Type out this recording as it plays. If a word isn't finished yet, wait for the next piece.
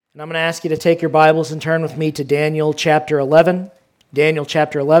And I'm going to ask you to take your Bibles and turn with me to Daniel chapter 11. Daniel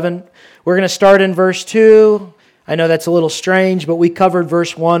chapter 11. We're going to start in verse 2. I know that's a little strange, but we covered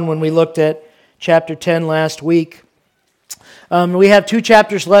verse 1 when we looked at chapter 10 last week. We have 2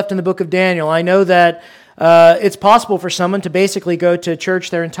 chapters left in the book of Daniel. I know that it's possible for someone to basically go to church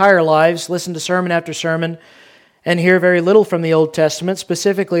their entire lives, listen to sermon after sermon, and hear very little from the Old Testament,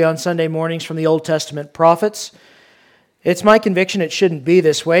 specifically on Sunday mornings from the Old Testament prophets. It's my conviction it shouldn't be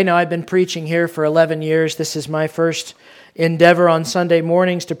this way. Now, I've been preaching here for 11 years. This is my first endeavor on Sunday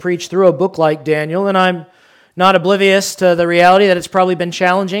mornings to preach through a book like Daniel, and I'm not oblivious to the reality that it's probably been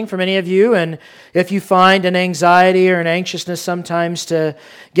challenging for many of you, and if you find an anxiety or an anxiousness sometimes to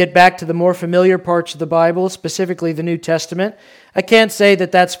get back to the more familiar parts of the Bible, specifically the New Testament, I can't say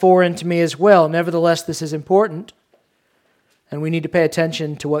that that's foreign to me as well. Nevertheless, this is important, and we need to pay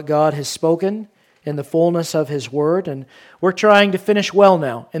attention to what God has spoken in the fullness of His Word. And we're trying to finish well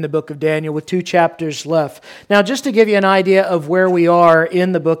now in the book of Daniel with 2 chapters left. Now, just to give you an idea of where we are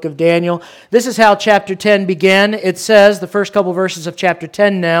in the book of Daniel, this is how chapter 10 began. It says, the first couple verses of chapter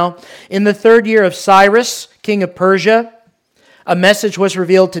 10 now, in the 3rd year of Cyrus, king of Persia, a message was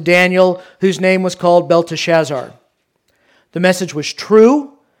revealed to Daniel, whose name was called Belteshazzar. The message was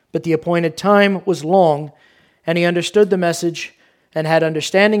true, but the appointed time was long, and he understood the message and had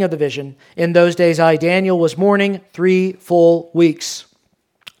understanding of the vision. In those days I, Daniel, was mourning 3 full weeks.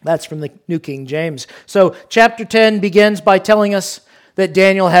 That's from the New King James. So chapter 10 begins by telling us that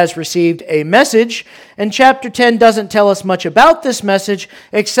Daniel has received a message, and chapter 10 doesn't tell us much about this message,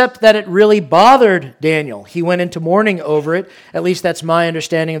 except that it really bothered Daniel. He went into mourning over it. At least that's my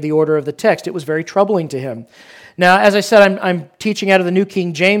understanding of the order of the text. It was very troubling to him. Now, as I said, I'm teaching out of the New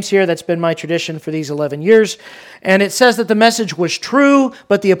King James here. That's been my tradition for these 11 years. And it says that the message was true,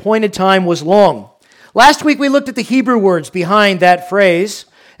 but the appointed time was long. Last week we looked at the Hebrew words behind that phrase,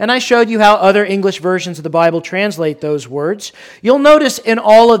 and I showed you how other English versions of the Bible translate those words. You'll notice in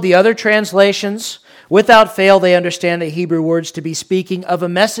all of the other translations, without fail, they understand the Hebrew words to be speaking of a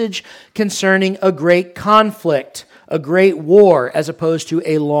message concerning a great conflict, a great war, as opposed to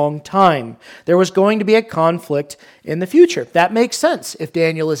a long time. There was going to be a conflict in the future. That makes sense. If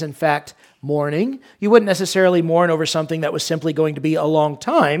Daniel is in fact mourning, you wouldn't necessarily mourn over something that was simply going to be a long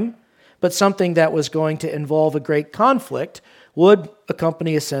time, but something that was going to involve a great conflict would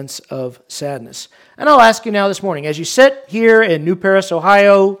accompany a sense of sadness. And I'll ask you now this morning, as you sit here in New Paris,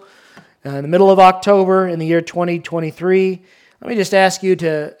 Ohio, in the middle of October in the year 2023, let me just ask you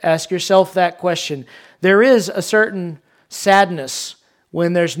to ask yourself that question. There is a certain sadness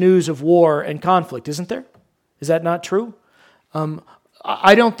when there's news of war and conflict, isn't there? Is that not true?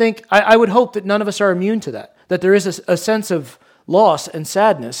 I would hope that none of us are immune to that, that there is a sense of loss and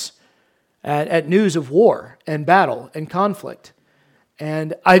sadness at news of war and battle and conflict.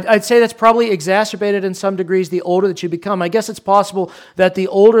 And I'd say that's probably exacerbated in some degrees the older that you become. I guess it's possible that the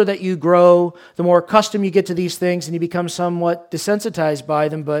older that you grow, the more accustomed you get to these things and you become somewhat desensitized by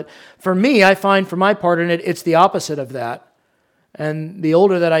them. But for me, I find for my part in it, it's the opposite of that. And the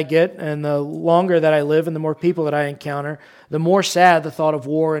older that I get and the longer that I live and the more people that I encounter, the more sad the thought of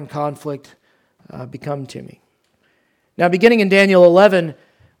war and conflict become to me. Now, beginning in Daniel 11,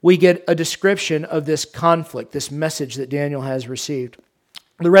 we get a description of this conflict, this message that Daniel has received.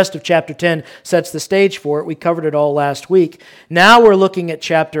 The rest of chapter 10 sets the stage for it. We covered it all last week. Now we're looking at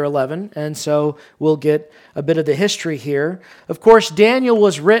chapter 11, and so we'll get a bit of the history here. Of course, Daniel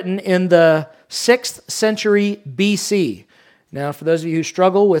was written in the 6th century BC. Now, for those of you who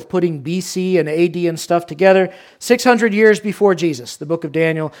struggle with putting BC and AD and stuff together, 600 years before Jesus. The book of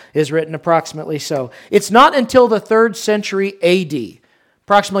Daniel is written approximately so. It's not until the 3rd century AD,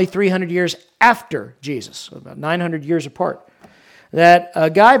 approximately 300 years after Jesus, so about 900 years apart, that a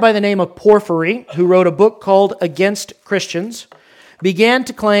guy by the name of Porphyry, who wrote a book called Against Christians, began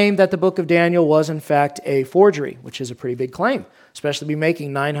to claim that the book of Daniel was in fact a forgery, which is a pretty big claim, especially to be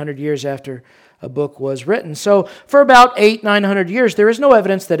making 900 years after a book was written. So for about 900 years, there is no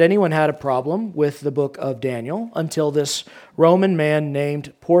evidence that anyone had a problem with the book of Daniel until this Roman man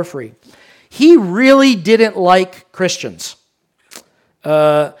named Porphyry. He really didn't like Christians.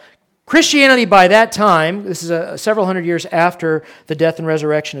 Christianity by that time, this is several hundred years after the death and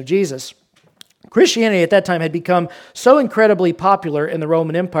resurrection of Jesus, Christianity at that time had become so incredibly popular in the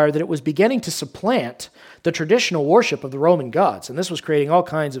Roman Empire that it was beginning to supplant the traditional worship of the Roman gods. And this was creating all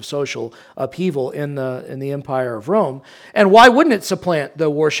kinds of social upheaval in the Empire of Rome. And why wouldn't it supplant the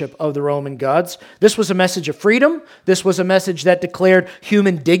worship of the Roman gods? This was a message of freedom. This was a message that declared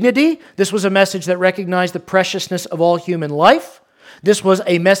human dignity. This was a message that recognized the preciousness of all human life. This was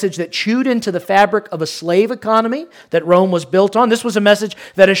a message that chewed into the fabric of a slave economy that Rome was built on. This was a message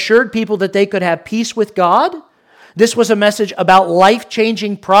that assured people that they could have peace with God. This was a message about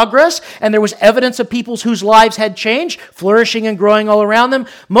life-changing progress, and there was evidence of people whose lives had changed, flourishing and growing all around them.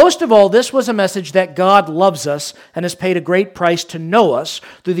 Most of all, this was a message that God loves us and has paid a great price to know us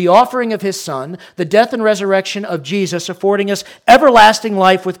through the offering of His Son, the death and resurrection of Jesus, affording us everlasting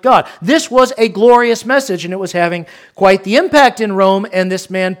life with God. This was a glorious message, and it was having quite the impact in Rome, and this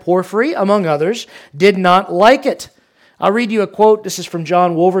man Porphyry, among others, did not like it. I'll read you a quote. This is from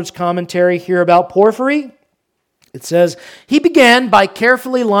John Wolford's commentary here about Porphyry. It says, he began by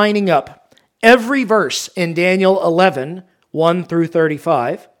carefully lining up every verse in Daniel 11, 1 through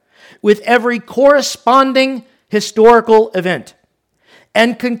 35, with every corresponding historical event,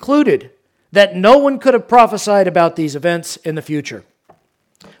 and concluded that no one could have prophesied about these events in the future.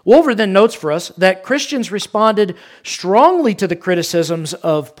 Wolford then notes for us that Christians responded strongly to the criticisms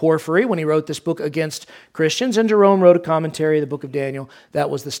of Porphyry when he wrote this book against Christians, and Jerome wrote a commentary of the book of Daniel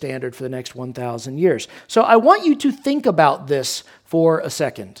that was the standard for the next 1,000 years. So I want you to think about this for a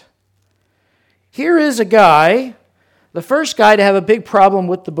second. Here is a guy, the first guy to have a big problem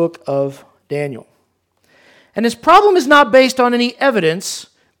with the book of Daniel. And his problem is not based on any evidence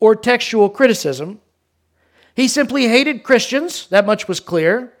or textual criticism. He simply hated Christians, that much was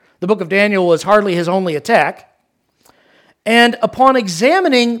clear. The book of Daniel was hardly his only attack. And upon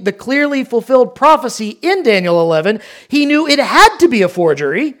examining the clearly fulfilled prophecy in Daniel 11, he knew it had to be a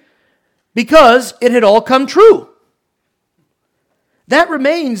forgery because it had all come true. That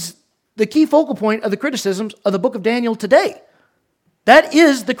remains the key focal point of the criticisms of the book of Daniel today. That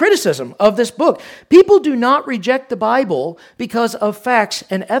is the criticism of this book. People do not reject the Bible because of facts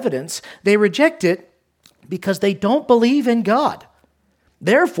and evidence. They reject it because they don't believe in God.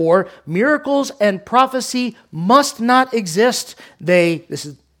 Therefore, miracles and prophecy must not exist. This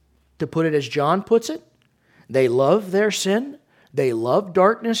is to put it as John puts it, they love their sin, they love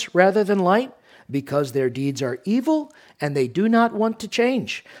darkness rather than light, because their deeds are evil and they do not want to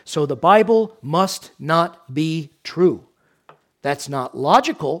change. So the Bible must not be true. That's not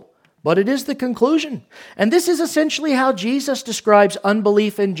logical, but it is the conclusion. And this is essentially how Jesus describes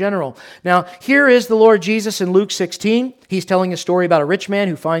unbelief in general. Now, here is the Lord Jesus in Luke 16. He's telling a story about a rich man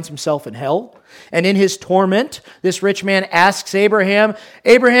who finds himself in hell. And in his torment, this rich man asks Abraham,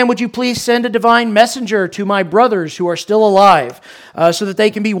 Abraham, would you please send a divine messenger to my brothers who are still alive so that they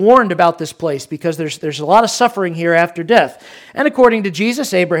can be warned about this place, because there's a lot of suffering here after death. And according to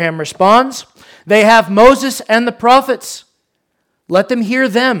Jesus, Abraham responds, they have Moses and the prophets. Let them hear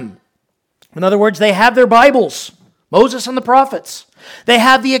them. In other words, they have their Bibles, Moses and the prophets. They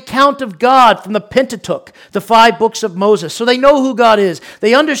have the account of God from the Pentateuch, the 5 books of Moses. So they know who God is.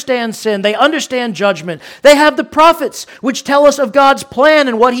 They understand sin. They understand judgment. They have the prophets, which tell us of God's plan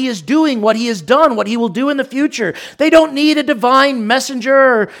and what He is doing, what He has done, what He will do in the future. They don't need a divine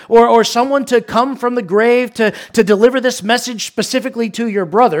messenger or someone to come from the grave to deliver this message specifically to your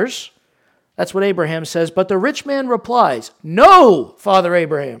brothers. That's what Abraham says. But the rich man replies, no, Father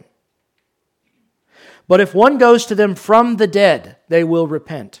Abraham. But if one goes to them from the dead, they will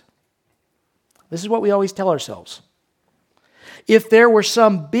repent. This is what we always tell ourselves. If there were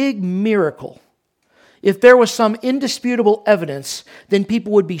some big miracle, if there was some indisputable evidence, then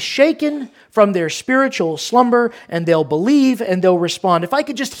people would be shaken from their spiritual slumber and they'll believe and they'll respond. If I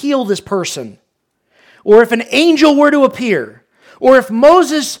could just heal this person, or if an angel were to appear, or if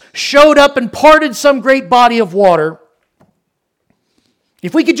Moses showed up and parted some great body of water,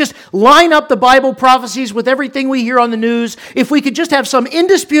 if we could just line up the Bible prophecies with everything we hear on the news, if we could just have some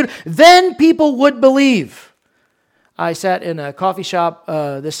indispute, then people would believe. I sat in a coffee shop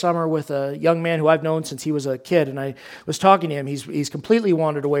this summer with a young man who I've known since he was a kid, and I was talking to him. He's completely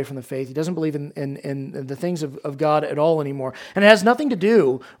wandered away from the faith. He doesn't believe in the things of God at all anymore. And it has nothing to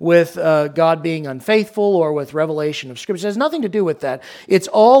do with God being unfaithful or with revelation of Scripture. It has nothing to do with that. It's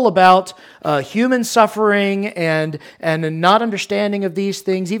all about human suffering and not understanding of these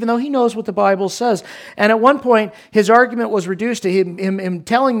things, even though he knows what the Bible says. And at one point, his argument was reduced to him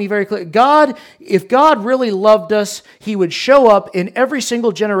telling me very clearly, if God really loved us, He would show up in every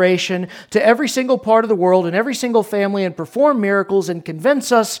single generation, to every single part of the world, and every single family, and perform miracles and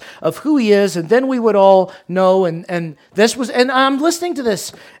convince us of who He is, and then we would all know. And I'm listening to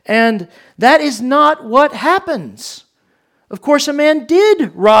this, and that is not what happens. Of course, a man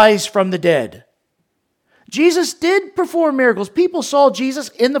did rise from the dead. Jesus did perform miracles. People saw Jesus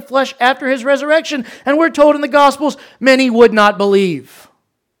in the flesh after His resurrection, and we're told in the Gospels, many would not believe.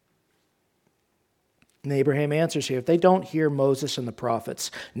 And Abraham answers here, if they don't hear Moses and the prophets,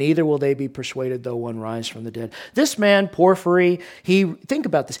 neither will they be persuaded though one rise from the dead. This man, Porphyry, think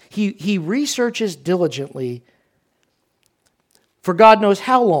about this, he researches diligently for God knows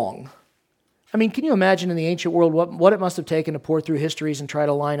how long. I mean, can you imagine in the ancient world what it must have taken to pour through histories and try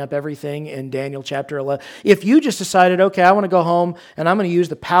to line up everything in Daniel chapter 11? If you just decided, okay, I want to go home and I'm going to use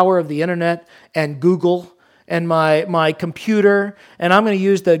the power of the internet and Google and my computer, and I'm going to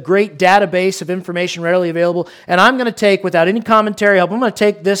use the great database of information readily available, and I'm going to take, without any commentary help, I'm going to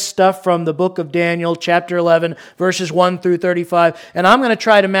take this stuff from the book of Daniel, chapter 11, verses 1 through 35, and I'm going to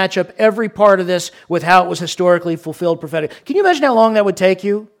try to match up every part of this with how it was historically fulfilled prophetically. Can you imagine how long that would take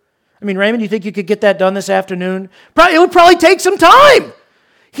you? I mean, Raymond, do you think you could get that done this afternoon? It would probably take some time.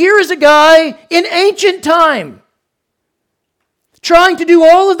 Here is a guy in ancient time trying to do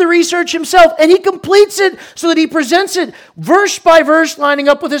all of the research himself, and he completes it so that he presents it verse by verse, lining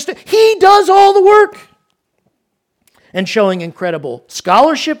up with his... He does all the work. And showing incredible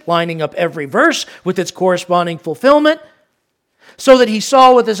scholarship, lining up every verse with its corresponding fulfillment, so that he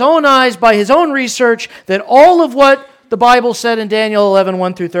saw with his own eyes, by his own research, that all of what the Bible said in Daniel 11,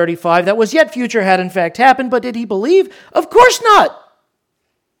 1 through 35, that was yet future had in fact happened, but did he believe? Of course not.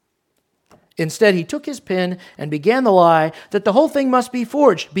 Instead, he took his pen and began the lie that the whole thing must be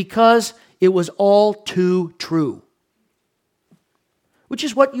forged because it was all too true. Which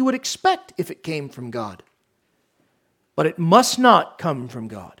is what you would expect if it came from God. But it must not come from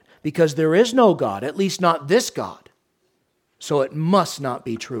God because there is no God, at least not this God. So it must not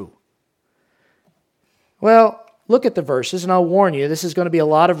be true. Well, look at the verses, and I'll warn you, this is going to be a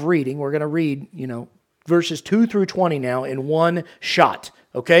lot of reading. We're going to read, verses 2 through 20 now in one shot.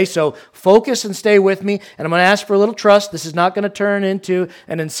 Okay, so focus and stay with me, and I'm going to ask for a little trust. This is not going to turn into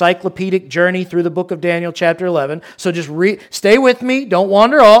an encyclopedic journey through the book of Daniel chapter 11. So just stay with me, don't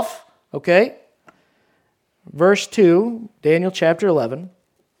wander off, okay? Verse 2, Daniel chapter 11.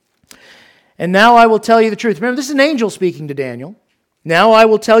 And now I will tell you the truth. Remember, this is an angel speaking to Daniel. Now I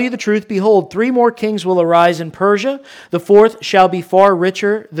will tell you the truth. Behold, 3 more kings will arise in Persia. The 4th shall be far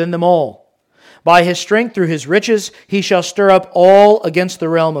richer than them all. By his strength, through his riches, he shall stir up all against the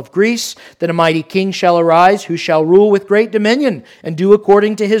realm of Greece. Then a mighty king shall arise, who shall rule with great dominion, and do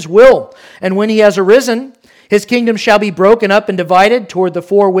according to his will. And when he has arisen, his kingdom shall be broken up and divided toward the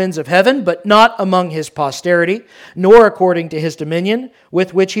 4 winds of heaven, but not among his posterity, nor according to his dominion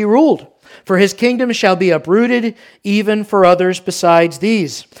with which he ruled. For his kingdom shall be uprooted, even for others besides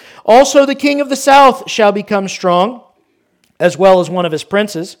these. Also the king of the south shall become strong, as well as one of his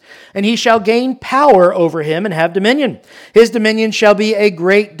princes, and he shall gain power over him and have dominion. His dominion shall be a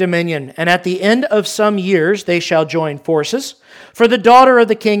great dominion, and at the end of some years they shall join forces. For the daughter of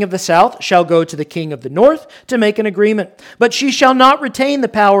the king of the south shall go to the king of the north to make an agreement, but she shall not retain the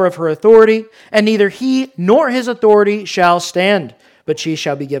power of her authority, and neither he nor his authority shall stand, but she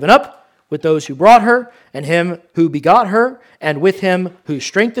shall be given up with those who brought her, and him who begot her, and with him who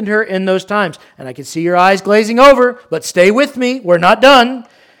strengthened her in those times. And I can see your eyes glazing over, but stay with me, we're not done.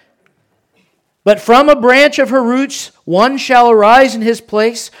 But from a branch of her roots one shall arise in his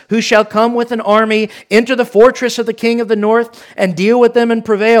place, who shall come with an army, enter the fortress of the king of the north, and deal with them and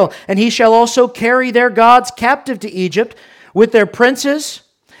prevail. And he shall also carry their gods captive to Egypt, with their princes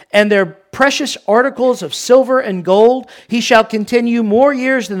and their precious articles of silver and gold. He shall continue more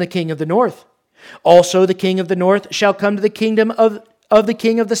years than the king of the north. Also the king of the north shall come to the kingdom of the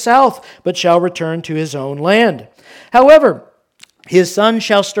king of the south, but shall return to his own land. However, his son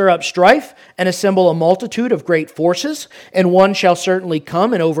shall stir up strife and assemble a multitude of great forces, and one shall certainly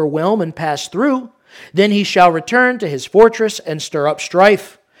come and overwhelm and pass through. Then he shall return to his fortress and stir up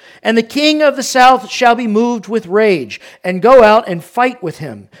strife. And the king of the south shall be moved with rage, and go out and fight with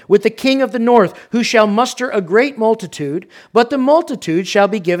him, with the king of the north, who shall muster a great multitude, but the multitude shall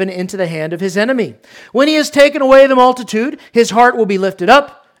be given into the hand of his enemy. When he has taken away the multitude, his heart will be lifted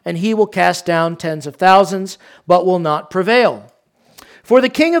up, and he will cast down tens of thousands, but will not prevail. For the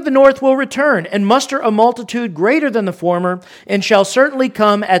king of the north will return, and muster a multitude greater than the former, and shall certainly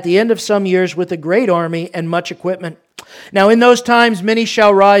come at the end of some years with a great army and much equipment. Now in those times many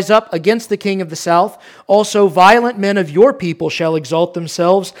shall rise up against the king of the south. Also violent men of your people shall exalt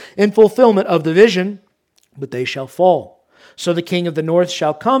themselves in fulfillment of the vision, but they shall fall. So the king of the north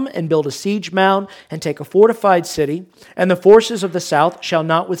shall come and build a siege mound and take a fortified city, and the forces of the south shall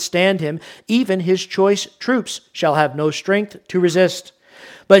not withstand him. Even his choice troops shall have no strength to resist.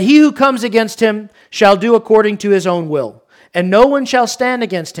 But he who comes against him shall do according to his own will, And no one shall stand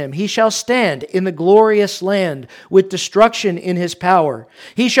against him. He shall stand in the glorious land with destruction in his power.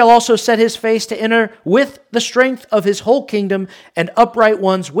 He shall also set his face to enter with the strength of his whole kingdom, and upright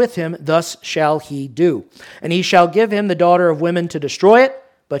ones with him. Thus shall he do. And he shall give him the daughter of women to destroy it,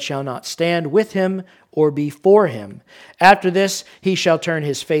 but shall not stand with him or before him. After this he shall turn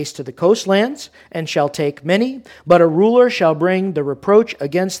his face to the coastlands, and shall take many, but a ruler shall bring the reproach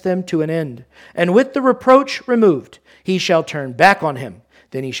against them to an end. And with the reproach removed, he shall turn back on him.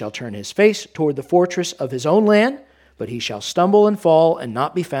 Then he shall turn his face toward the fortress of his own land, but he shall stumble and fall and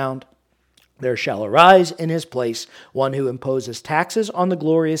not be found. There shall arise in his place one who imposes taxes on the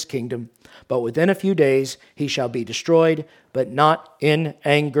glorious kingdom, but within a few days he shall be destroyed, but not in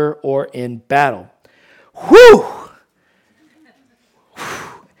anger or in battle. Whew!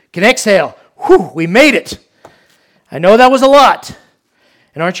 Can exhale. Whew! We made it. I know that was a lot.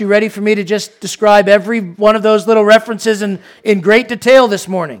 And aren't you ready for me to just describe every one of those little references in great detail this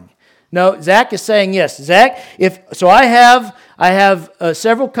morning? No, Zach is saying yes. Zach, I have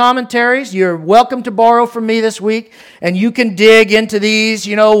several commentaries. You're welcome to borrow from me this week, and you can dig into these,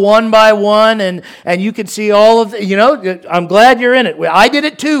 one by one, and you can see all of I'm glad you're in it. I did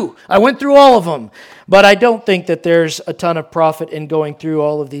it too. I went through all of them. But I don't think that there's a ton of profit in going through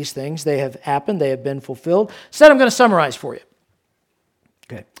all of these things. They have happened. They have been fulfilled. Instead, I'm going to summarize for you.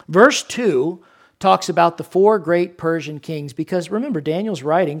 Okay. Verse 2 talks about the 4 great Persian kings, because remember, Daniel's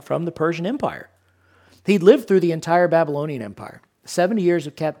writing from the Persian Empire. He lived through the entire Babylonian Empire, 70 years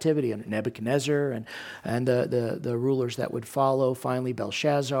of captivity under Nebuchadnezzar and the rulers that would follow, finally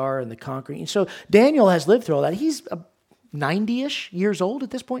Belshazzar and the conquering. So Daniel has lived through all that. He's 90-ish years old at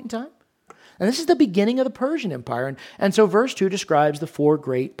this point in time. And this is the beginning of the Persian Empire. And so verse 2 describes the 4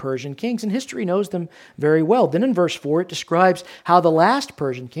 great Persian kings, and history knows them very well. Then in verse 4, it describes how the last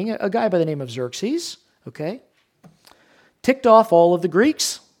Persian king, a guy by the name of Xerxes, ticked off all of the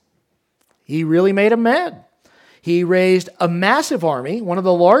Greeks. He really made them mad. He raised a massive army, one of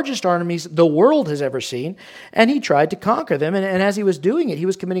the largest armies the world has ever seen, and he tried to conquer them. And as he was doing it, he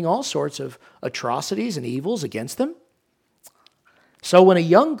was committing all sorts of atrocities and evils against them. So when a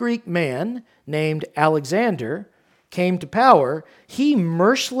young Greek man named Alexander came to power, he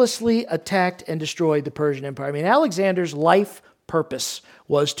mercilessly attacked and destroyed the Persian Empire. I mean, Alexander's life purpose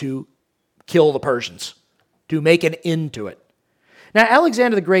was to kill the Persians, to make an end to it. Now,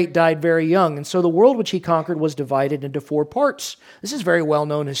 Alexander the Great died very young, and so the world which he conquered was divided into 4 parts. This is very well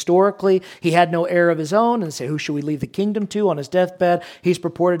known historically. He had no heir of his own, and say, who should we leave the kingdom to on his deathbed? He's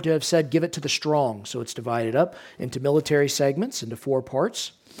purported to have said, give it to the strong. So it's divided up into military segments, into 4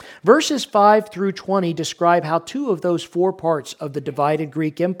 parts. Verses 5 through 20 describe how 2 of those 4 parts of the divided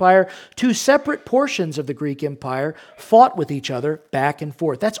Greek Empire, 2 separate portions of the Greek Empire, fought with each other back and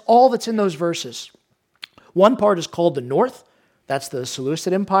forth. That's all that's in those verses. One part is called the North. That's the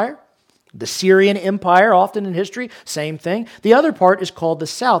Seleucid Empire. The Syrian Empire, often in history, same thing. The other part is called the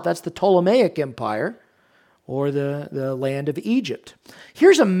South. That's the Ptolemaic Empire, or the land of Egypt.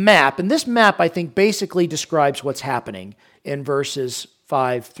 Here's a map, and this map, I think, basically describes what's happening in verses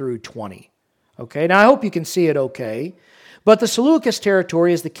 5 through 20. Okay, now I hope you can see it okay. But the Seleucus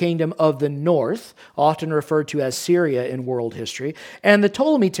territory is the kingdom of the north, often referred to as Syria in world history, and the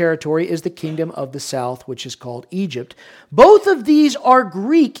Ptolemy territory is the kingdom of the south, which is called Egypt. Both of these are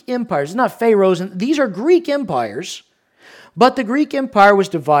Greek empires. It's not pharaohs. These are Greek empires, but the Greek empire was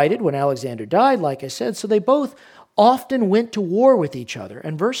divided when Alexander died, like I said, so they both often went to war with each other.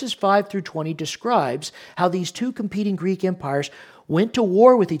 And verses 5 through 20 describes how these 2 competing Greek empires went to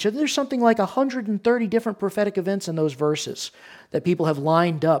war with each other. There's something like 130 different prophetic events in those verses that people have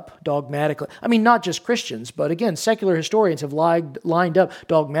lined up dogmatically. I mean, not just Christians, but again, secular historians have lined up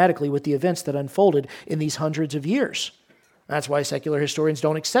dogmatically with the events that unfolded in these hundreds of years. That's why secular historians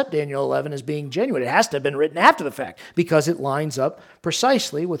don't accept Daniel 11 as being genuine. It has to have been written after the fact because it lines up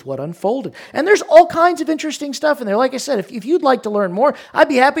precisely with what unfolded. And there's all kinds of interesting stuff in there. Like I said, if you'd like to learn more, I'd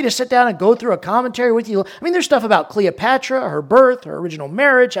be happy to sit down and go through a commentary with you. I mean, there's stuff about Cleopatra, her birth, her original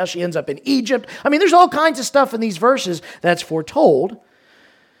marriage, how she ends up in Egypt. I mean, there's all kinds of stuff in these verses that's foretold.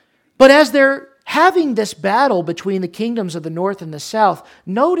 But as they're having this battle between the kingdoms of the north and the south,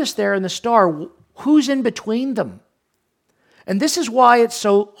 notice there in the star who's in between them. And this is why it's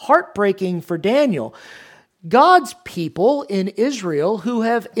so heartbreaking for Daniel. God's people in Israel who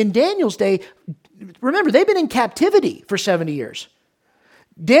have, in Daniel's day, remember, they've been in captivity for 70 years.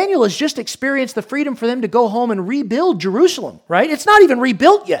 Daniel has just experienced the freedom for them to go home and rebuild Jerusalem, right? It's not even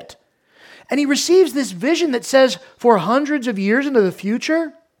rebuilt yet. And he receives this vision that says, for hundreds of years into the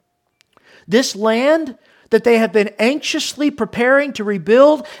future, this land, that they have been anxiously preparing to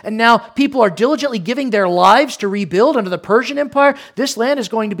rebuild, and now people are diligently giving their lives to rebuild under the Persian Empire, this land is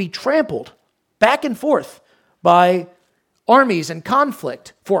going to be trampled back and forth by armies and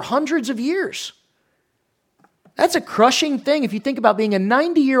conflict for hundreds of years. That's a crushing thing if you think about being a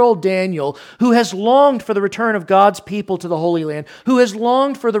 90-year-old Daniel who has longed for the return of God's people to the Holy Land, who has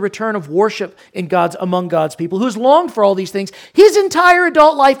longed for the return of worship among God's people, who has longed for all these things his entire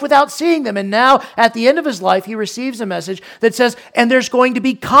adult life without seeing them. And now, at the end of his life, he receives a message that says, and there's going to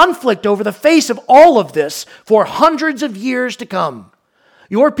be conflict over the face of all of this for hundreds of years to come.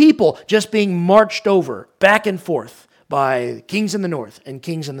 Your people just being marched over back and forth by kings in the north and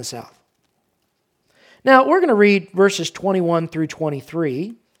kings in the south. Now, we're going to read verses 21 through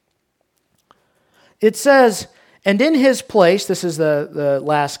 23. It says, and in his place, this is the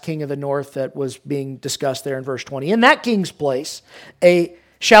last king of the north that was being discussed there in verse 20. In that king's place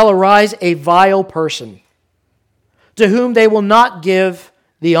shall arise a vile person, to whom they will not give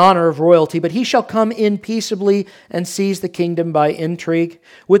the honor of royalty, but he shall come in peaceably and seize the kingdom by intrigue.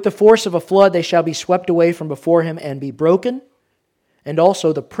 With the force of a flood they shall be swept away from before him and be broken, and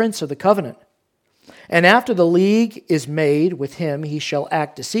also the prince of the covenant. And after the league is made with him, he shall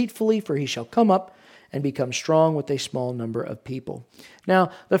act deceitfully, for he shall come up and become strong with a small number of people.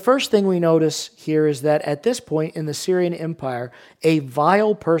 Now, the first thing we notice here is that at this point in the Syrian Empire, a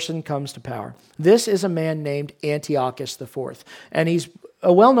vile person comes to power. This is a man named Antiochus IV, and he's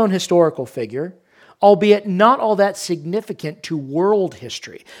a well-known historical figure, albeit not all that significant to world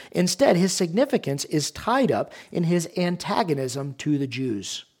history. Instead, his significance is tied up in his antagonism to the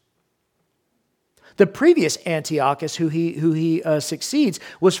Jews. The previous Antiochus, who he succeeds,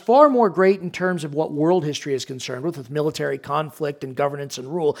 was far more great in terms of what world history is concerned with military conflict and governance and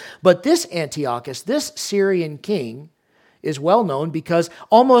rule. But this Antiochus, this Syrian king, is well known because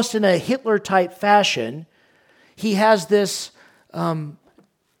almost in a Hitler-type fashion, he has this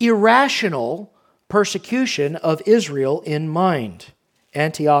irrational persecution of Israel in mind.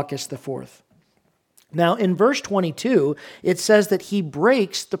 Antiochus IV. Now, in verse 22, it says that he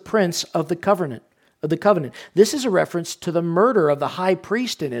breaks the prince of the covenant. This is a reference to the murder of the high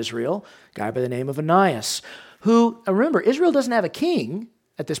priest in Israel, a guy by the name of Ananias, who, remember, Israel doesn't have a king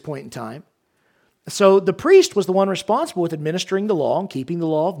at this point in time. So the priest was the one responsible with administering the law and keeping the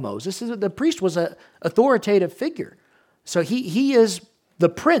law of Moses. The priest was an authoritative figure. So he is the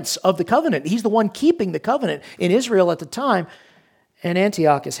prince of the covenant. He's the one keeping the covenant in Israel at the time. And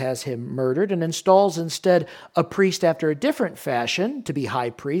Antiochus has him murdered and installs instead a priest after a different fashion to be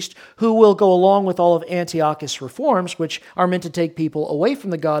high priest, who will go along with all of Antiochus' reforms, which are meant to take people away from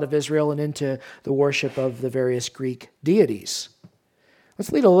the God of Israel and into the worship of the various Greek deities.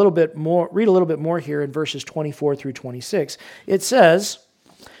 Let's read a little bit more here in verses 24 through 26. It says,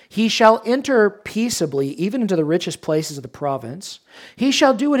 he shall enter peaceably even into the richest places of the province. He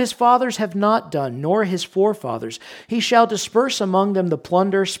shall do what his fathers have not done, nor his forefathers. He shall disperse among them the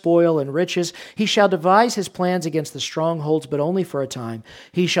plunder, spoil, and riches. He shall devise his plans against the strongholds, but only for a time.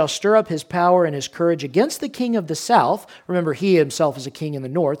 He shall stir up his power and his courage against the king of the south. Remember, he himself is a king in the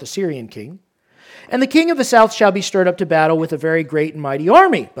north, a Syrian king. And the king of the south shall be stirred up to battle with a very great and mighty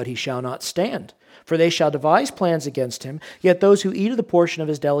army, but he shall not stand. For they shall devise plans against him, yet those who eat of the portion of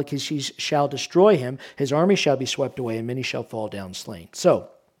his delicacies shall destroy him. His army shall be swept away, and many shall fall down slain. So,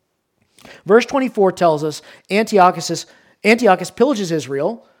 verse 24 tells us Antiochus pillages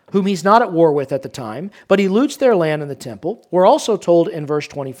Israel, whom he's not at war with at the time, but he loots their land and the temple. We're also told in verse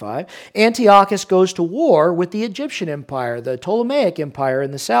 25, Antiochus goes to war with the Egyptian Empire, the Ptolemaic Empire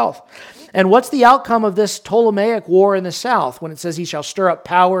in the south. And what's the outcome of this Ptolemaic war in the south when it says he shall stir up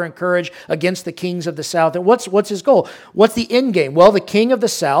power and courage against the kings of the south? And what's his goal? What's the end game? Well, the king of the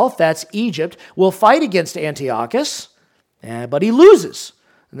south, that's Egypt, will fight against Antiochus, but he loses.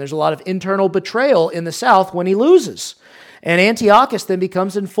 And there's a lot of internal betrayal in the south when he loses. And Antiochus then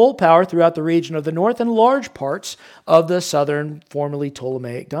becomes in full power throughout the region of the north and large parts of the southern, formerly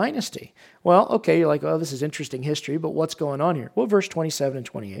Ptolemaic dynasty. Well, okay, you're like, oh, this is interesting history, but what's going on here? Well, verse 27 and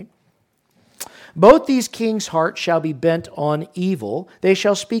 28. Both these kings' hearts shall be bent on evil. They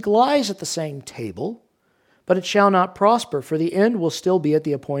shall speak lies at the same table, but it shall not prosper, for the end will still be at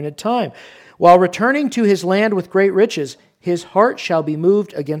the appointed time. While returning to his land with great riches, his heart shall be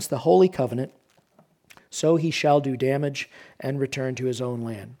moved against the holy covenant. So he shall do damage and return to his own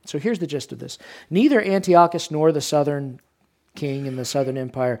land. So here's the gist of this. Neither Antiochus nor the southern king in the southern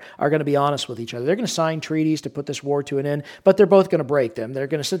empire are going to be honest with each other. They're going to sign treaties to put this war to an end, but they're both going to break them. They're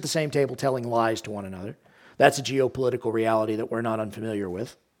going to sit at the same table telling lies to one another. That's a geopolitical reality that we're not unfamiliar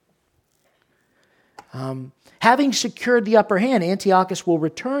with. Having secured the upper hand, Antiochus will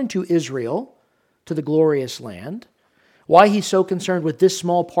return to Israel to the glorious land. Why he's so concerned with this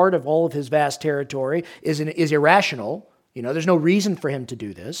small part of all of his vast territory is irrational. There's no reason for him to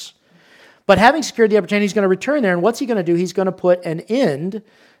do this. But having secured the opportunity, he's going to return there. And what's he going to do? He's going to put an end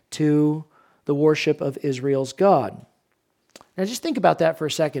to the worship of Israel's God. Now just think about that for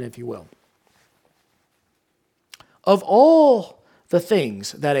a second, if you will. Of all the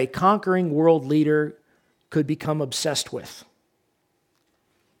things that a conquering world leader could become obsessed with,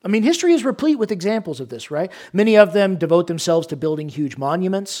 history is replete with examples of this, right? Many of them devote themselves to building huge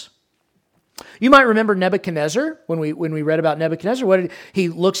monuments. You might remember Nebuchadnezzar, when we read about Nebuchadnezzar. He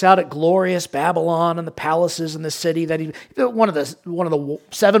looks out at glorious Babylon and the palaces and the city that one of the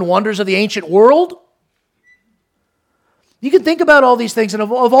seven wonders of the ancient world. You can think about all these things, and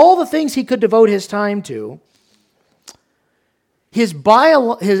of all the things he could devote his time to, his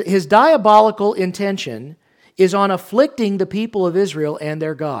diabolical intention is on afflicting the people of Israel and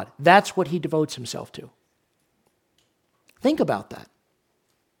their God. That's what he devotes himself to. Think about that.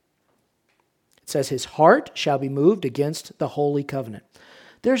 It says, his heart shall be moved against the holy covenant.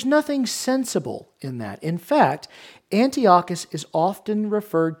 There's nothing sensible in that. In fact, Antiochus is often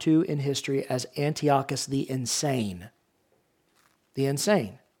referred to in history as Antiochus the Insane. The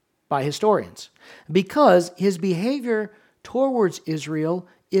insane, by historians, because his behavior towards Israel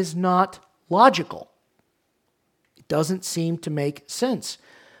is not logical. It doesn't seem to make sense.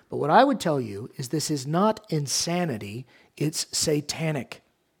 But what I would tell you is this is not insanity, it's satanic.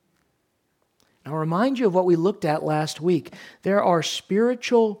 I'll remind you of what we looked at last week. There are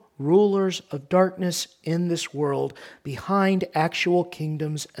spiritual rulers of darkness in this world behind actual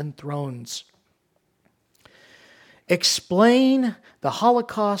kingdoms and thrones. Explain the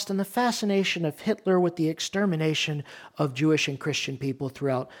Holocaust and the fascination of Hitler with the extermination of Jewish and Christian people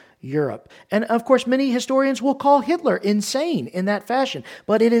throughout Europe. And of course, many historians will call Hitler insane in that fashion.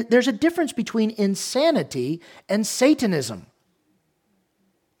 But there's a difference between insanity and Satanism.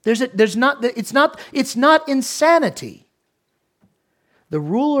 It's not insanity. The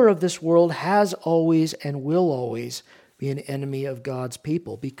ruler of this world has always and will always be an enemy of God's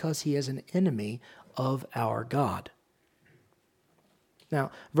people because he is an enemy of our God.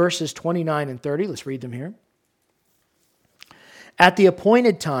 Now, verses 29 and 30, let's read them here. At the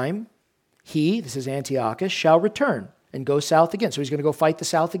appointed time, he, this is Antiochus, shall return and go south again. So he's going to go fight the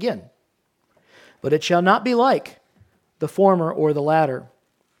south again. But it shall not be like the former or the latter.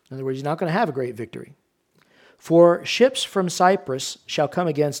 In other words, he's not going to have a great victory. For ships from Cyprus shall come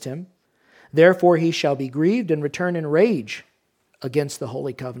against him. Therefore he shall be grieved and return in rage against the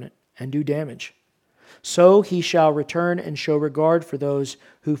holy covenant and do damage. So he shall return and show regard for those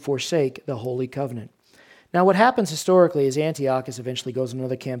who forsake the holy covenant. Now what happens historically is Antiochus eventually goes on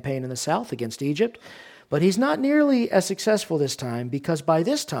another campaign in the south against Egypt, but he's not nearly as successful this time because by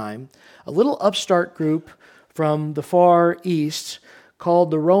this time, a little upstart group from the far east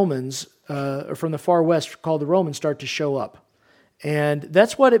called the Romans, from the far west called the Romans, start to show up. And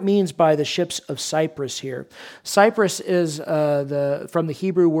that's what it means by the ships of Cyprus here. Cyprus is from the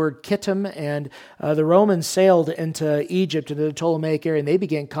Hebrew word kittim, and the Romans sailed into Egypt, into the Ptolemaic area, and they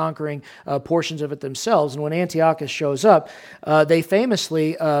began conquering portions of it themselves. And when Antiochus shows up, they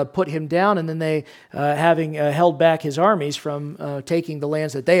famously put him down, and then they, having held back his armies from taking the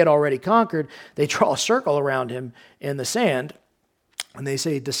lands that they had already conquered, they draw a circle around him in the sand. And they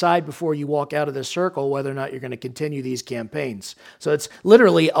say, decide before you walk out of this circle whether or not you're going to continue these campaigns. So it's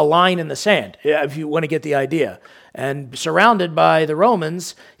literally a line in the sand, if you want to get the idea. And surrounded by the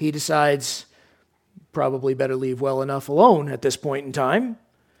Romans, he decides probably better leave well enough alone at this point in time.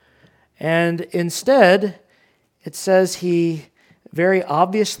 And instead, it says he very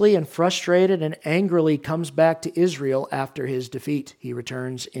obviously and frustrated and angrily comes back to Israel after his defeat. He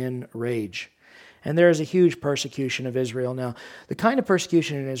returns in rage. And there is a huge persecution of Israel. Now, the kind of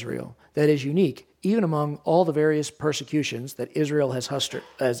persecution in Israel that is unique, even among all the various persecutions that Israel has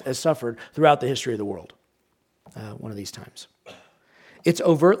suffered throughout the history of the world, one of these times. It's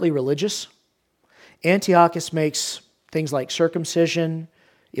overtly religious. Antiochus makes things like circumcision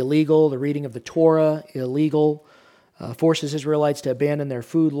illegal, the reading of the Torah illegal, forces Israelites to abandon their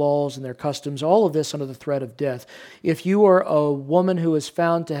food laws and their customs, all of this under the threat of death. If you are a woman who is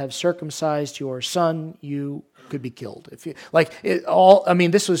found to have circumcised your son, you could be killed.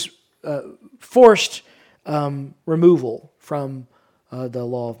 This was forced removal from the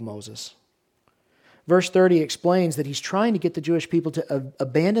law of Moses. Verse 30 explains that he's trying to get the Jewish people to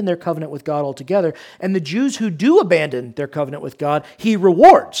abandon their covenant with God altogether, and the Jews who do abandon their covenant with God, he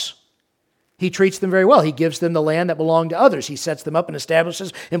rewards. He treats them very well. He gives them the land that belonged to others. He sets them up and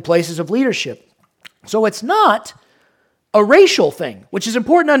establishes in places of leadership. So it's not a racial thing, which is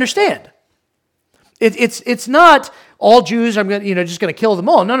important to understand. It's not all Jews, I'm going to, just going to kill them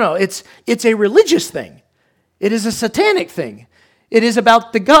all. No. It's a religious thing. It is a satanic thing. It is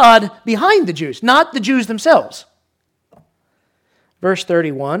about the God behind the Jews, not the Jews themselves. Verse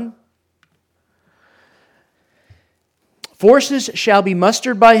 31. Forces shall be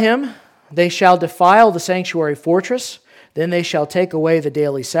mustered by him. They shall defile the sanctuary fortress. Then they shall take away the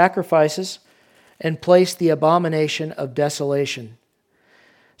daily sacrifices and place the abomination of desolation.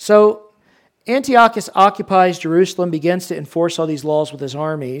 So Antiochus occupies Jerusalem, begins to enforce all these laws with his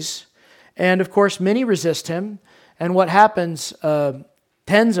armies. And of course, many resist him. And what happens?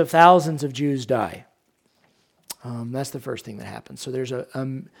 Tens of thousands of Jews die. That's the first thing that happens. So there's a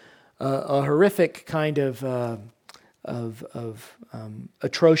horrific kind of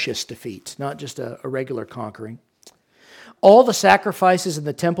atrocious defeat, not just a regular conquering. All the sacrifices in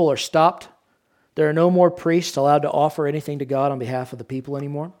the temple are stopped. There are no more priests allowed to offer anything to God on behalf of the people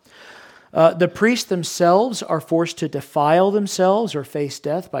anymore. The priests themselves are forced to defile themselves or face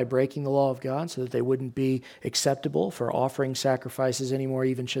death by breaking the law of God so that they wouldn't be acceptable for offering sacrifices anymore,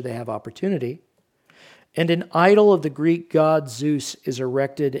 even should they have opportunity. And an idol of the Greek god Zeus is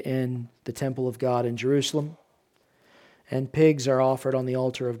erected in the temple of God in Jerusalem. And pigs are offered on the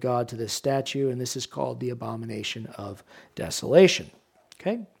altar of God to this statue, and this is called the abomination of desolation.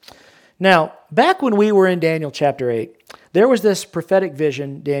 Okay? Now, back when we were in Daniel chapter 8, there was this prophetic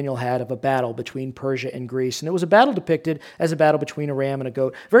vision Daniel had of a battle between Persia and Greece, and it was a battle depicted as a battle between a ram and a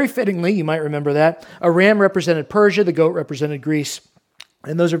goat. Very fittingly, you might remember that. A ram represented Persia, the goat represented Greece.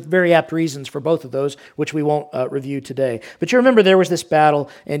 And those are very apt reasons for both of those, which we won't review today. But you remember there was this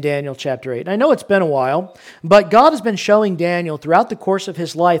battle in Daniel chapter 8. And I know it's been a while, but God has been showing Daniel throughout the course of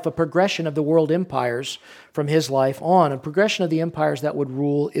his life a progression of the world empires from his life on, a progression of the empires that would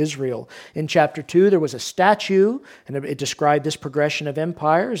rule Israel. In chapter 2, there was a statue, and it described this progression of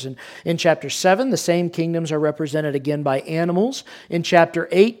empires. And in chapter 7, the same kingdoms are represented again by animals. In chapter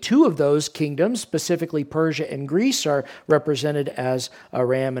 8, two of those kingdoms, specifically Persia and Greece, are represented as a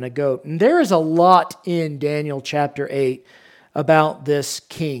ram and a goat. And there is a lot in Daniel chapter 8 about this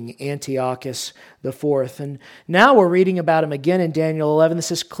king, Antiochus IV. And now we're reading about him again in Daniel 11.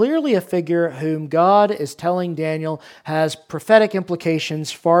 This is clearly a figure whom God is telling Daniel has prophetic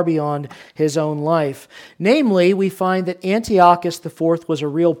implications far beyond his own life. Namely, we find that Antiochus IV was a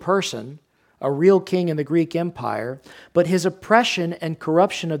real person, a real king in the Greek Empire, but his oppression and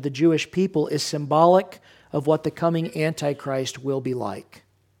corruption of the Jewish people is symbolic of what the coming Antichrist will be like.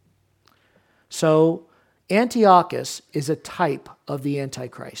 So, Antiochus is a type of the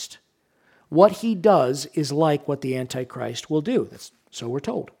Antichrist. What he does is like what the Antichrist will do. So we're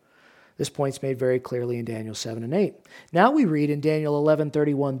told. This point's made very clearly in Daniel 7 and 8. Now we read in Daniel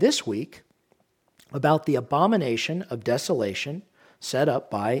 11:31 this week about the abomination of desolation set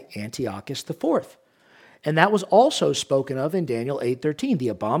up by Antiochus IV. And that was also spoken of in Daniel 8:13, the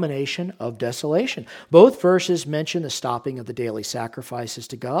abomination of desolation. Both verses mention the stopping of the daily sacrifices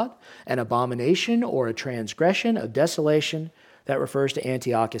to God, an abomination or a transgression of desolation that refers to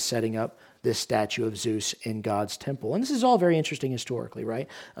Antiochus setting up this statue of Zeus in God's temple. And this is all very interesting historically, right?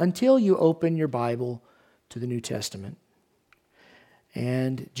 Until you open your Bible to the New Testament.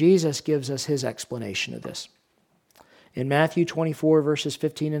 And Jesus gives us his explanation of this. In Matthew 24, verses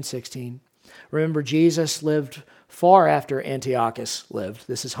 15 and 16, remember, Jesus lived far after Antiochus lived.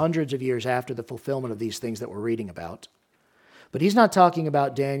 This is hundreds of years after the fulfillment of these things that we're reading about. But he's not talking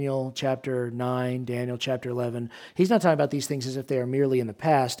about Daniel chapter 9, Daniel chapter 11. He's not talking about these things as if they are merely in the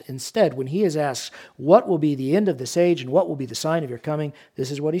past. Instead, when he is asked, what will be the end of this age and what will be the sign of your coming,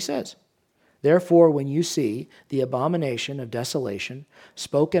 this is what he says. Therefore, when you see the abomination of desolation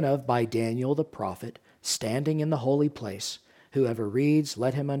spoken of by Daniel the prophet standing in the holy place, whoever reads,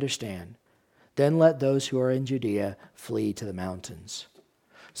 let him understand. Then let those who are in Judea flee to the mountains.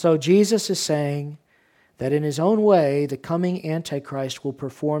 So Jesus is saying that in his own way, the coming Antichrist will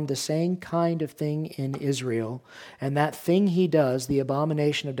perform the same kind of thing in Israel, and that thing he does, the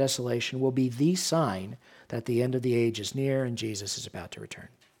abomination of desolation, will be the sign that the end of the age is near and Jesus is about to return.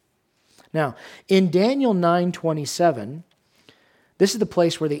 Now, in Daniel 9:27, this is the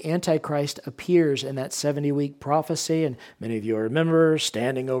place where the Antichrist appears in that 70-week prophecy, and many of you remember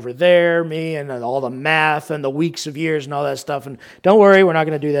standing over there, me and all the math and the weeks of years and all that stuff. And don't worry, we're not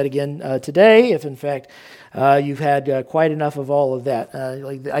going to do that again today, if in fact you've had quite enough of all of that.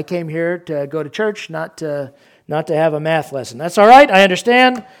 I came here to go to church, not to have a math lesson. That's all right, I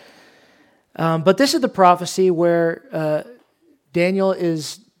understand. But this is the prophecy where Daniel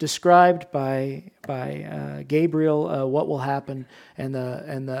is described by Gabriel what will happen, and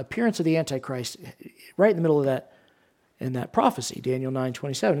the appearance of the Antichrist right in the middle of that in that prophecy, Daniel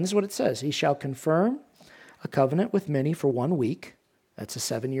 9:27. And this is what it says. He shall confirm a covenant with many for 1 week. That's a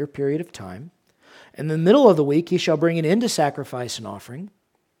 7-year period of time. In the middle of the week, he shall bring an end to sacrifice and offering.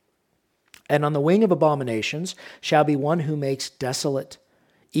 And on the wing of abominations shall be one who makes desolate,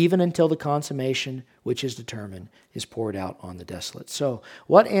 even until the consummation which is determined is poured out on the desolate. So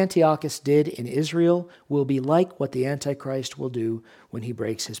what Antiochus did in Israel will be like what the Antichrist will do when he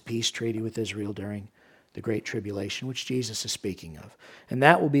breaks his peace treaty with Israel during the Great Tribulation, which Jesus is speaking of. And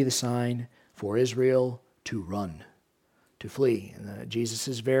that will be the sign for Israel to run, to flee. And Jesus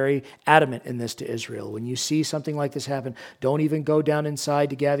is very adamant in this to Israel. When you see something like this happen, don't even go down inside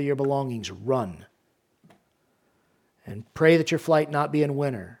to gather your belongings. Run. And pray that your flight not be in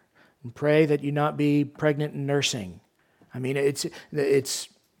winter. And pray that you not be pregnant and nursing. I mean, it's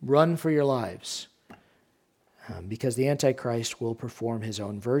run for your lives. Because the Antichrist will perform his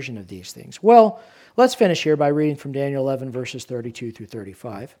own version of these things. Well, let's finish here by reading from Daniel 11, verses 32 through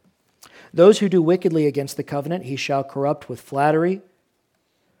 35. Those who do wickedly against the covenant he shall corrupt with flattery,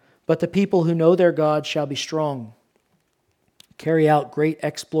 but the people who know their God shall be strong, carry out great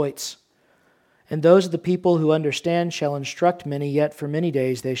exploits. And those of the people who understand shall instruct many, yet for many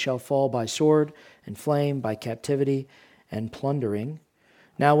days they shall fall by sword and flame, by captivity and plundering.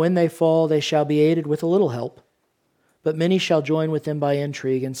 Now when they fall, they shall be aided with a little help, but many shall join with them by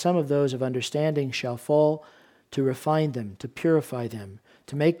intrigue, and some of those of understanding shall fall to refine them, to purify them,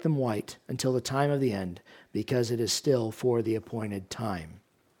 to make them white until the time of the end, because it is still for the appointed time.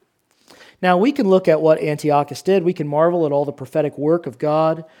 Now, we can look at what Antiochus did. We can marvel at all the prophetic work of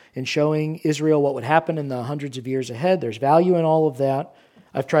God in showing Israel what would happen in the hundreds of years ahead. There's value in all of that.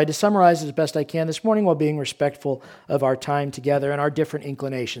 I've tried to summarize it as best I can this morning while being respectful of our time together and our different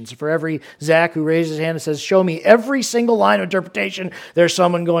inclinations. For every Zach who raises his hand and says, show me every single line of interpretation, there's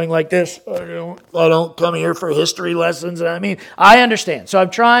someone going like this, I don't come here for history lessons. I mean, I understand. So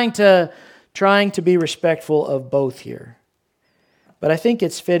I'm trying to be respectful of both here. But I think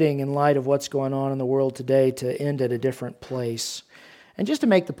it's fitting in light of what's going on in the world today to end at a different place. And just to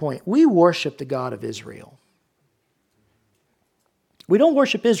make the point, we worship the God of Israel. We don't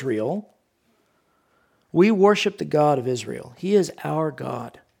worship Israel. We worship the God of Israel. He is our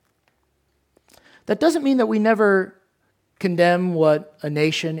God. That doesn't mean that we never condemn what a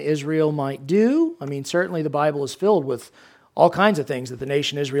nation, Israel, might do. I mean, certainly the Bible is filled with all kinds of things that the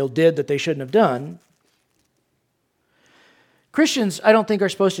nation Israel did that they shouldn't have done. Christians, I don't think, are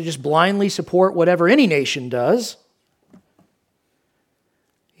supposed to just blindly support whatever any nation does.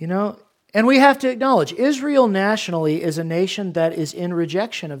 And we have to acknowledge, Israel nationally is a nation that is in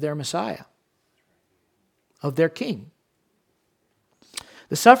rejection of their Messiah, of their king.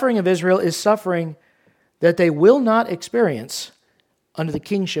 The suffering of Israel is suffering that they will not experience under the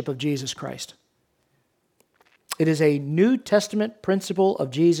kingship of Jesus Christ. It is a New Testament principle of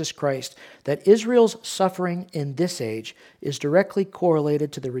Jesus Christ that Israel's suffering in this age is directly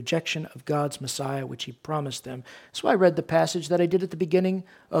correlated to the rejection of God's Messiah, which he promised them. So I read the passage that I did at the beginning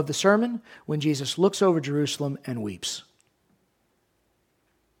of the sermon when Jesus looks over Jerusalem and weeps.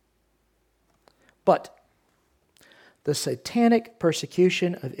 But the satanic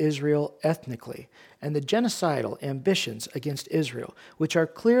persecution of Israel ethnically and the genocidal ambitions against Israel, which are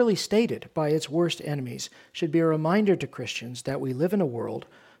clearly stated by its worst enemies, should be a reminder to Christians that we live in a world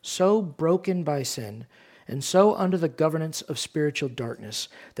so broken by sin and so under the governance of spiritual darkness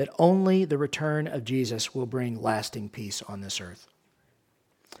that only the return of Jesus will bring lasting peace on this earth.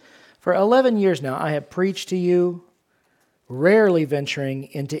 For 11 years now, I have preached to you, rarely venturing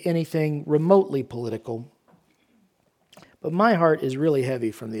into anything remotely political, but my heart is really heavy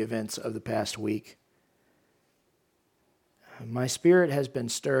from the events of the past week. My spirit has been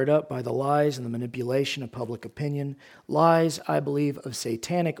stirred up by the lies and the manipulation of public opinion, lies, I believe, of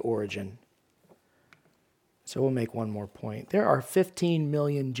satanic origin. So we'll make one more point. There are 15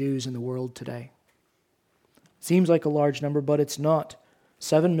 million Jews in the world today. Seems like a large number, but it's not.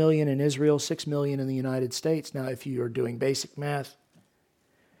 7 million in Israel, 6 million in the United States. Now, if you are doing basic math,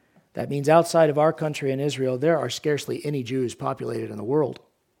 that means outside of our country and Israel, there are scarcely any Jews populated in the world.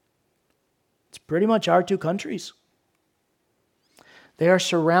 It's pretty much our two countries. They are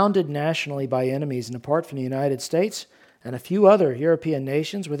surrounded nationally by enemies, and apart from the United States and a few other European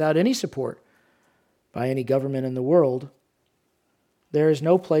nations, without any support by any government in the world, there is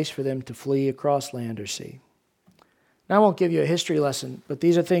no place for them to flee across land or sea. Now, I won't give you a history lesson, but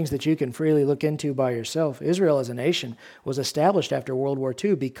these are things that you can freely look into by yourself. Israel as a nation was established after World War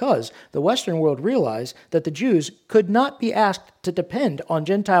II because the Western world realized that the Jews could not be asked to depend on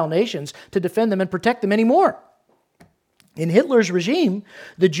Gentile nations to defend them and protect them anymore. In Hitler's regime,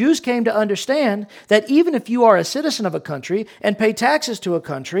 the Jews came to understand that even if you are a citizen of a country and pay taxes to a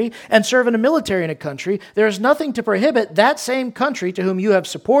country and serve in a military in a country, there is nothing to prohibit that same country to whom you have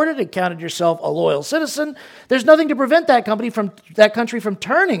supported and counted yourself a loyal citizen. There's nothing to prevent that country from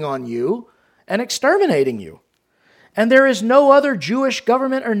turning on you and exterminating you. And there is no other Jewish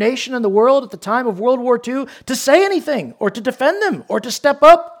government or nation in the world at the time of World War II to say anything or to defend them or to step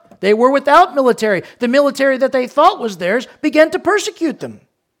up. They were without military. The military that they thought was theirs began to persecute them.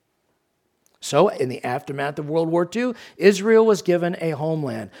 So, in the aftermath of World War II, Israel was given a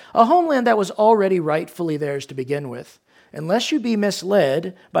homeland that was already rightfully theirs to begin with. Unless you be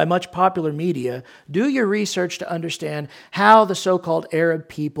misled by much popular media, do your research to understand how the so-called Arab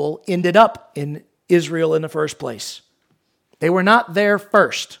people ended up in Israel in the first place. They were not there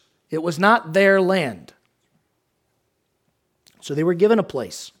first. It was not their land. So they were given a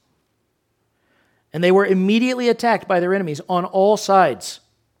place. And they were immediately attacked by their enemies on all sides.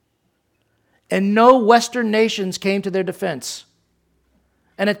 And no Western nations came to their defense.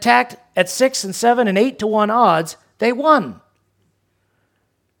 And attacked at 6 and 7 and 8 to 1 odds, they won.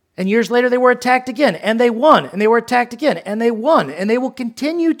 And years later they were attacked again, and they won. And they were attacked again, and they won. And they will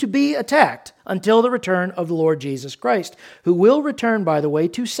continue to be attacked until the return of the Lord Jesus Christ, who will return, by the way,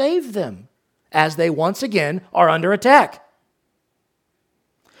 to save them, as they once again are under attack.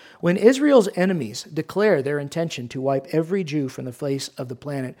 When Israel's enemies declare their intention to wipe every Jew from the face of the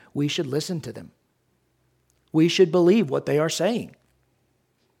planet, we should listen to them. We should believe what they are saying.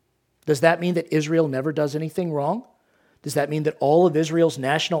 Does that mean that Israel never does anything wrong? Does that mean that all of Israel's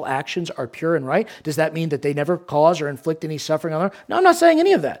national actions are pure and right? Does that mean that they never cause or inflict any suffering on them? No, I'm not saying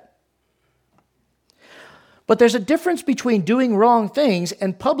any of that. But there's a difference between doing wrong things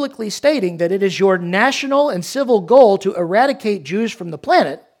and publicly stating that it is your national and civil goal to eradicate Jews from the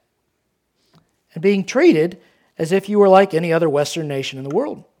planet and being treated as if you were like any other Western nation in the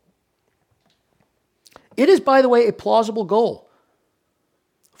world. It is, by the way, a plausible goal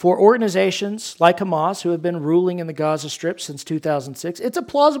for organizations like Hamas, who have been ruling in the Gaza Strip since 2006. It's a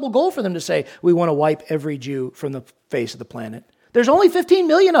plausible goal for them to say, we want to wipe every Jew from the face of the planet. There's only 15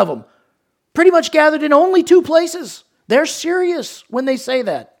 million of them, pretty much gathered in only 2 places. They're serious when they say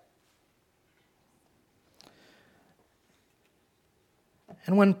that.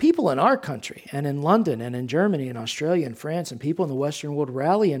 And when people in our country and in London and in Germany and Australia and France and people in the Western world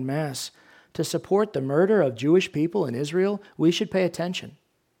rally en masse to support the murder of Jewish people in Israel, we should pay attention.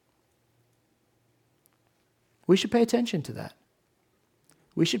 We should pay attention to that.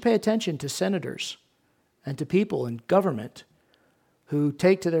 We should pay attention to senators and to people in government who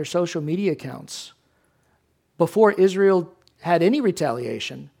take to their social media accounts before Israel had any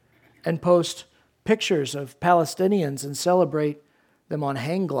retaliation and post pictures of Palestinians and celebrate them on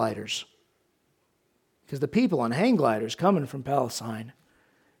hang gliders. Because the people on hang gliders coming from Palestine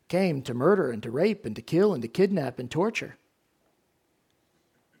came to murder and to rape and to kill and to kidnap and torture.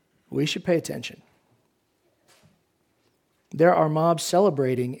 We should pay attention. There are mobs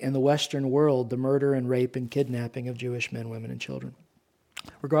celebrating in the Western world the murder and rape and kidnapping of Jewish men, women, and children.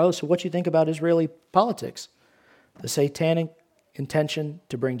 Regardless of what you think about Israeli politics, the satanic intention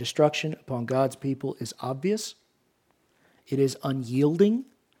to bring destruction upon God's people is obvious. It is unyielding.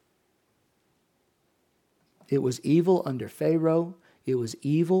 It was evil under Pharaoh. It was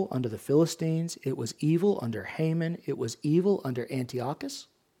evil under the Philistines. It was evil under Haman. It was evil under Antiochus.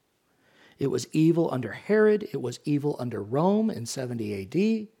 It was evil under Herod. It was evil under Rome in 70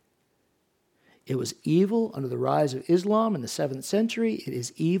 AD. It was evil under the rise of Islam in the 7th century. It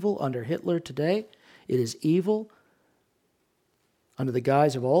is evil under Hitler today. It is evil under the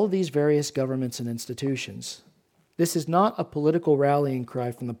guise of all of these various governments and institutions. This is not a political rallying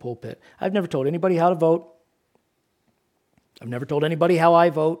cry from the pulpit. I've never told anybody how to vote. I've never told anybody how I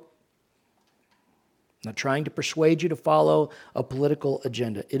vote. I'm not trying to persuade you to follow a political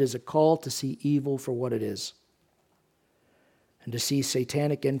agenda. It is a call to see evil for what it is and to see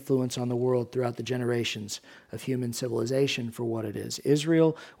satanic influence on the world throughout the generations of human civilization for what it is.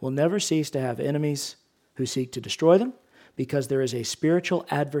 Israel will never cease to have enemies who seek to destroy them because there is a spiritual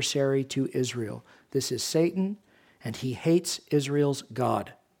adversary to Israel. This is Satan, and he hates Israel's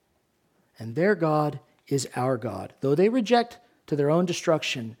God. And their God is our God, though they reject to their own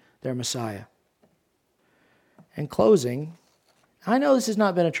destruction their Messiah. In closing, I know this has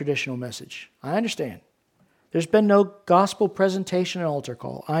not been a traditional message. I understand. There's been no gospel presentation and altar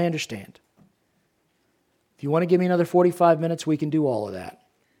call. I understand. If you want to give me another 45 minutes, we can do all of that.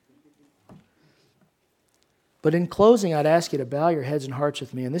 But in closing, I'd ask you to bow your heads and hearts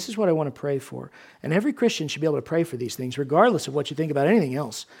with me, and this is what I want to pray for. And every Christian should be able to pray for these things, regardless of what you think about anything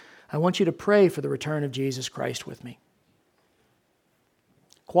else. I want you to pray for the return of Jesus Christ with me.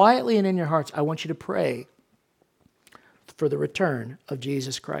 quietly and in your hearts, I want you to pray for the return of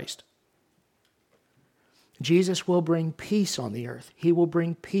Jesus Christ. Jesus will bring peace on the earth. He will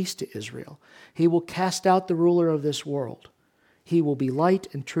bring peace to Israel. He will cast out the ruler of this world. He will be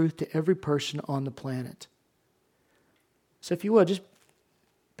light and truth to every person on the planet. So if you would, just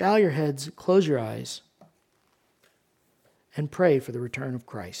bow your heads, close your eyes, and pray for the return of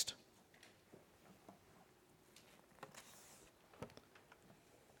Christ.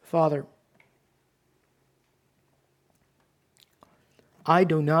 Father, I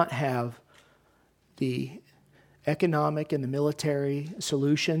do not have the economic and the military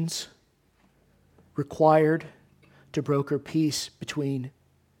solutions required to broker peace between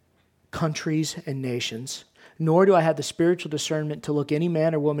countries and nations, nor do I have the spiritual discernment to look any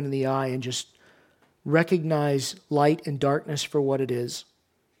man or woman in the eye and just recognize light and darkness for what it is.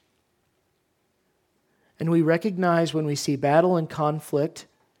 And we recognize when we see battle and conflict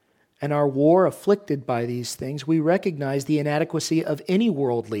and our war afflicted by these things, we recognize the inadequacy of any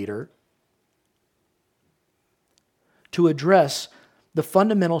world leader to address the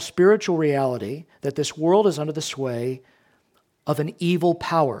fundamental spiritual reality that this world is under the sway of an evil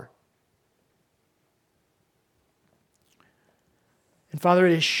power. And Father,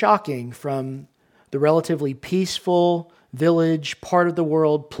 it is shocking from the relatively peaceful village, part of the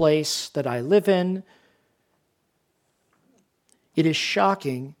world, place that I live in. It is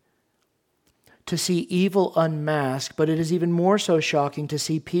shocking to see evil unmasked, but it is even more so shocking to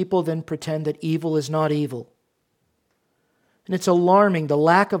see people then pretend that evil is not evil. And it's alarming, the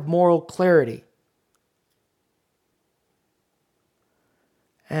lack of moral clarity.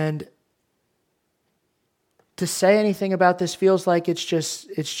 And to say anything about this feels like it's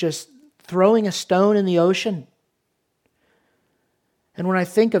just throwing a stone in the ocean. And when I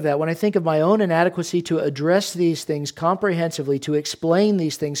think of that, when I think of my own inadequacy to address these things comprehensively, to explain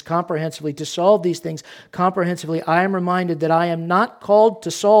these things comprehensively, to solve these things comprehensively, I am reminded that I am not called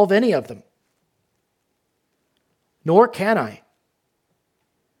to solve any of them. Nor can I.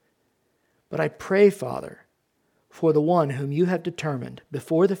 But I pray, Father, for the one whom you have determined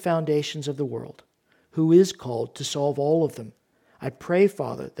before the foundations of the world, who is called to solve all of them. I pray,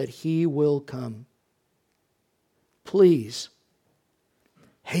 Father, that he will come. Please,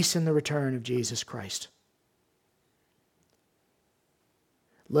 hasten the return of Jesus Christ.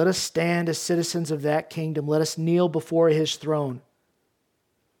 Let us stand as citizens of that kingdom. Let us kneel before his throne.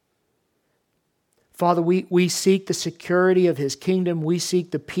 Father, we seek the security of his kingdom. We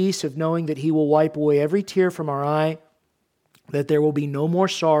seek the peace of knowing that he will wipe away every tear from our eye, that there will be no more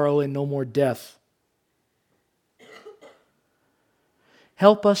sorrow and no more death.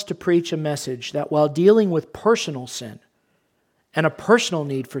 Help us to preach a message that while dealing with personal sin and a personal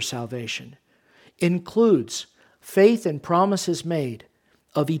need for salvation, includes faith and promises made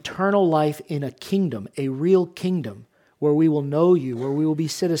of eternal life in a kingdom, a real kingdom, where we will know you, where we will be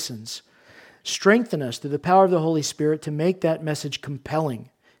citizens. Strengthen us through the power of the Holy Spirit to make that message compelling.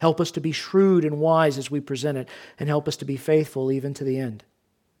 Help us to be shrewd and wise as we present it, and help us to be faithful even to the end.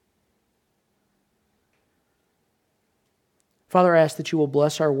 Father, I ask that you will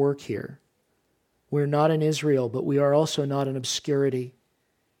bless our work here. We're not in Israel, but we are also not in obscurity,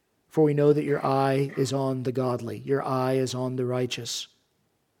 for we know that your eye is on the godly. Your eye is on the righteous.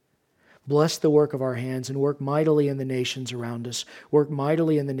 Bless the work of our hands and work mightily in the nations around us. Work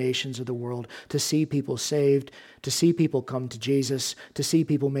mightily in the nations of the world to see people saved, to see people come to Jesus, to see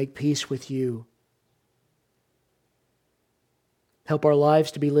people make peace with you. Help our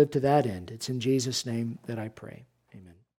lives to be lived to that end. It's in Jesus' name that I pray.